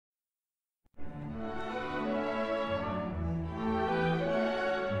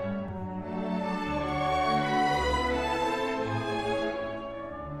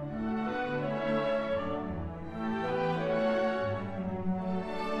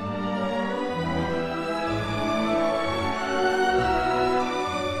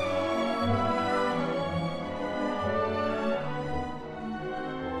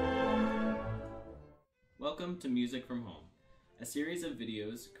to Music from Home, a series of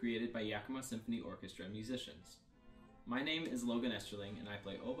videos created by Yakima Symphony Orchestra musicians. My name is Logan Esterling, and I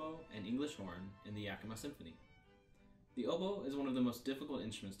play oboe and English horn in the Yakima Symphony. The oboe is one of the most difficult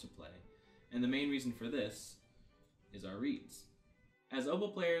instruments to play, and the main reason for this is our reeds. As oboe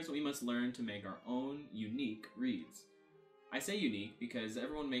players, we must learn to make our own unique reeds. I say unique because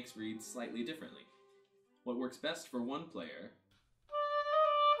everyone makes reeds slightly differently. What works best for one player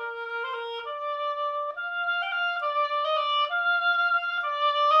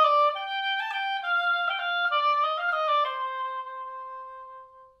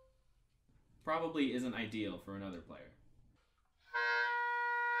probably isn't ideal for another player.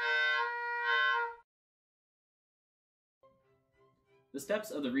 The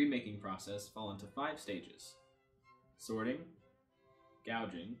steps of the reed making process fall into 5 stages: sorting,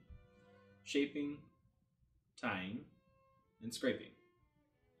 gouging, shaping, tying, and scraping.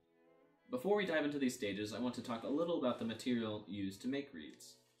 Before we dive into these stages, I want to talk a little about the material used to make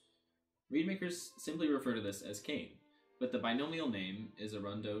reeds. Reed makers simply refer to this as cane, but the binomial name is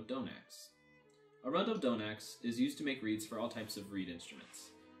Arundo-Donax. Arundo-Donax is used to make reeds for all types of reed instruments,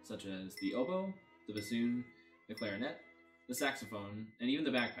 such as the oboe, the bassoon, the clarinet, the saxophone, and even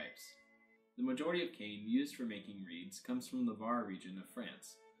the bagpipes. The majority of cane used for making reeds comes from the Var region of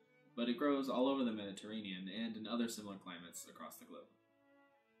France, but it grows all over the Mediterranean and in other similar climates across the globe.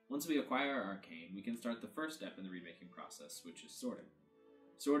 Once we acquire our cane, we can start the first step in the reed making process, which is sorting.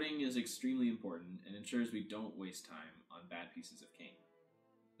 Sorting is extremely important and ensures we don't waste time on bad pieces of cane.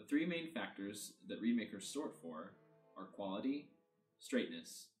 The 3 main factors that reed makers sort for are quality,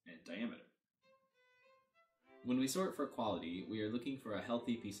 straightness, and diameter. When we sort for quality, we are looking for a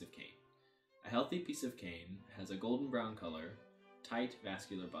healthy piece of cane. A healthy piece of cane has a golden brown color, tight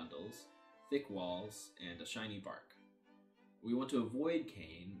vascular bundles, thick walls, and a shiny bark. We want to avoid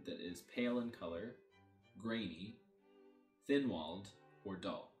cane that is pale in color, grainy, thin-walled, or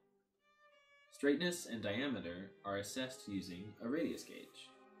dull. Straightness and diameter are assessed using a radius gauge.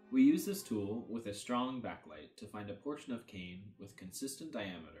 We use this tool with a strong backlight to find a portion of cane with consistent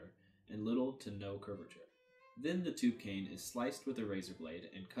diameter and little to no curvature. Then the tube cane is sliced with a razor blade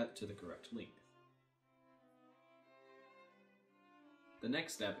and cut to the correct length. The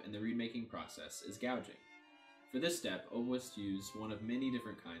next step in the reed making process is gouging. For this step, oboists use one of many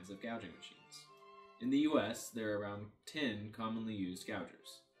different kinds of gouging machines. In the US, there are around 10 commonly used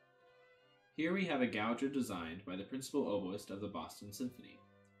gougers. Here we have a gouger designed by the principal oboist of the Boston Symphony.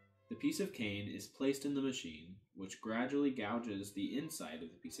 The piece of cane is placed in the machine, which gradually gouges the inside of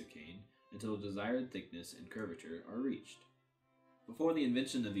the piece of cane until the desired thickness and curvature are reached. Before the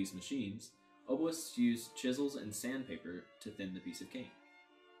invention of these machines, oboists used chisels and sandpaper to thin the piece of cane.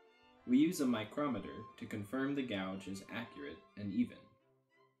 We use a micrometer to confirm the gouge is accurate and even.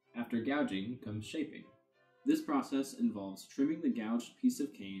 After gouging comes shaping. This process involves trimming the gouged piece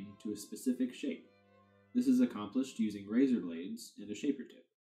of cane to a specific shape. This is accomplished using razor blades and a shaper tip.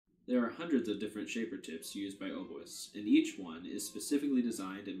 There are hundreds of different shaper tips used by oboists, and each one is specifically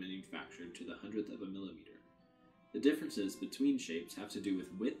designed and manufactured to the 100th of a millimeter. The differences between shapes have to do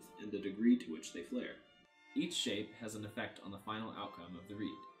with width and the degree to which they flare. Each shape has an effect on the final outcome of the reed.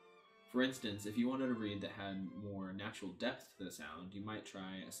 For instance, if you wanted a reed that had more natural depth to the sound, you might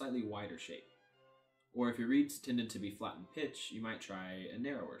try a slightly wider shape. Or if your reeds tended to be flat in pitch, you might try a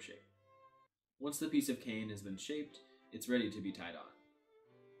narrower shape. Once the piece of cane has been shaped, it's ready to be tied on.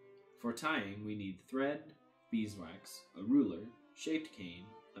 For tying, we need thread, beeswax, a ruler, shaped cane,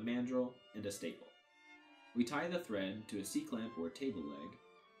 a mandrel, and a staple. We tie the thread to a C-clamp or table leg,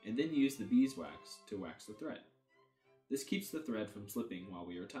 and then use the beeswax to wax the thread. This keeps the thread from slipping while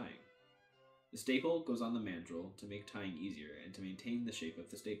we are tying. The staple goes on the mandrel to make tying easier and to maintain the shape of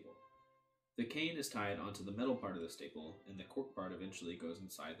the staple. The cane is tied onto the metal part of the staple, and the cork part eventually goes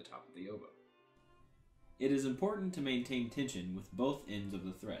inside the top of the oboe. It is important to maintain tension with both ends of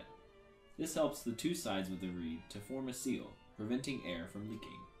the thread. This helps the 2 sides of the reed to form a seal, preventing air from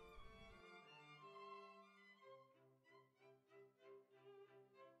leaking.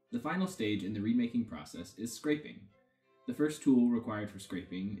 The final stage in the reed making process is scraping. The first tool required for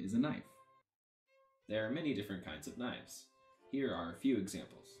scraping is a knife. There are many different kinds of knives. Here are a few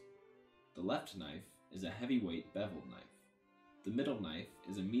examples. The left knife is a heavyweight beveled knife. The middle knife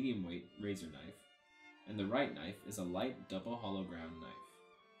is a medium-weight razor knife, and the right knife is a light double hollow ground knife.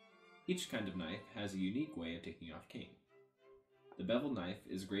 Each kind of knife has a unique way of taking off cane. The bevel knife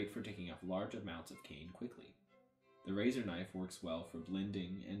is great for taking off large amounts of cane quickly. The razor knife works well for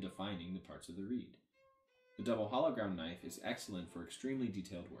blending and defining the parts of the reed. The double hollow ground knife is excellent for extremely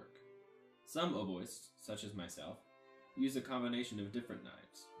detailed work. Some oboists, such as myself, use a combination of different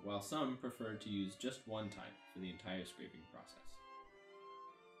knives, while some prefer to use just one type for the entire scraping process.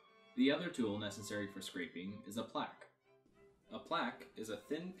 The other tool necessary for scraping is a plaque. A plaque is a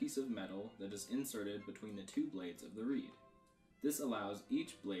thin piece of metal that is inserted between the two blades of the reed. This allows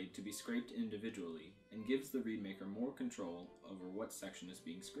each blade to be scraped individually and gives the reed maker more control over what section is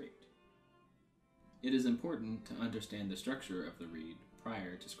being scraped. It is important to understand the structure of the reed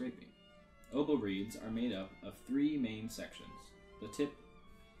prior to scraping. Oboe reeds are made up of three main sections: the tip,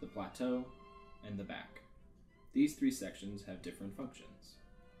 the plateau, and the back. These three sections have different functions.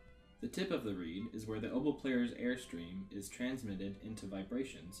 The tip of the reed is where the oboe player's airstream is transmitted into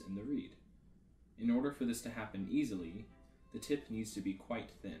vibrations in the reed. In order for this to happen easily, the tip needs to be quite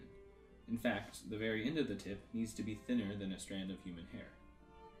thin. In fact, the very end of the tip needs to be thinner than a strand of human hair.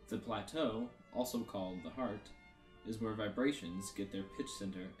 The plateau, also called the heart, is where vibrations get their pitch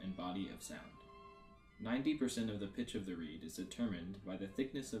center and body of sound. 90% of the pitch of the reed is determined by the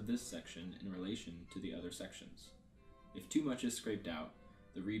thickness of this section in relation to the other sections. If too much is scraped out,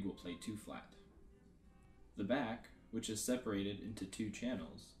 the reed will play too flat. The back, which is separated into two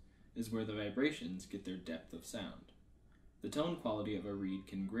channels, is where the vibrations get their depth of sound. The tone quality of a reed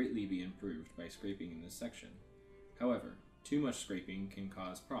can greatly be improved by scraping in this section. However, too much scraping can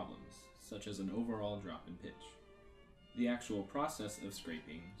cause problems, such as an overall drop in pitch. The actual process of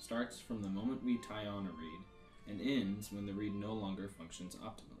scraping starts from the moment we tie on a reed and ends when the reed no longer functions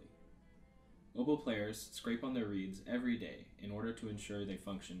optimally. Oboe players scrape on their reeds every day in order to ensure they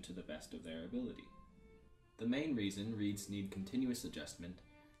function to the best of their ability. The main reason reeds need continuous adjustment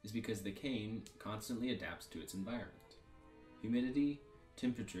is because the cane constantly adapts to its environment. Humidity,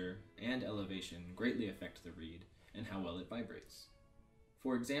 temperature, and elevation greatly affect the reed and how well it vibrates.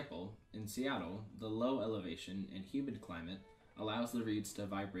 For example, in Seattle, the low elevation and humid climate allows the reeds to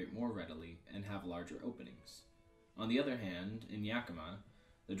vibrate more readily and have larger openings. On the other hand, in Yakima,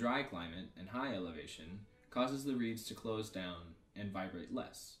 the dry climate and high elevation causes the reeds to close down and vibrate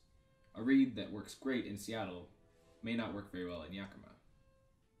less. A reed that works great in Seattle may not work very well in Yakima.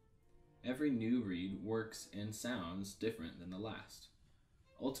 Every new reed works and sounds different than the last.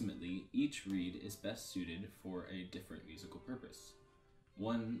 Ultimately, each reed is best suited for a different musical purpose.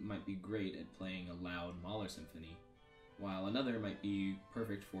 One might be great at playing a loud Mahler symphony, while another might be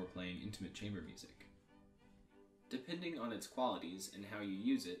perfect for playing intimate chamber music. Depending on its qualities and how you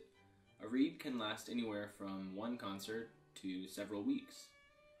use it, a reed can last anywhere from one concert to several weeks.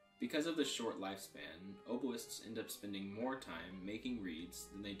 Because of the short lifespan, oboists end up spending more time making reeds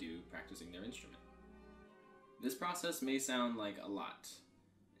than they do practicing their instrument. This process may sound like a lot,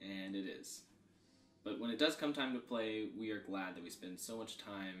 and it is. But when it does come time to play, we are glad that we spend so much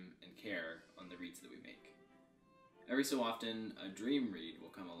time and care on the reeds that we make. Every so often, a dream reed will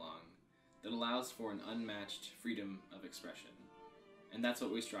come along that allows for an unmatched freedom of expression, and that's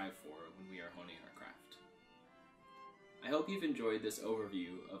what we strive for when we are honing our craft. I hope you've enjoyed this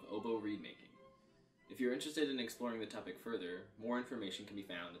overview of oboe reed making. If you're interested in exploring the topic further, more information can be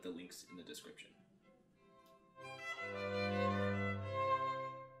found at the links in the description.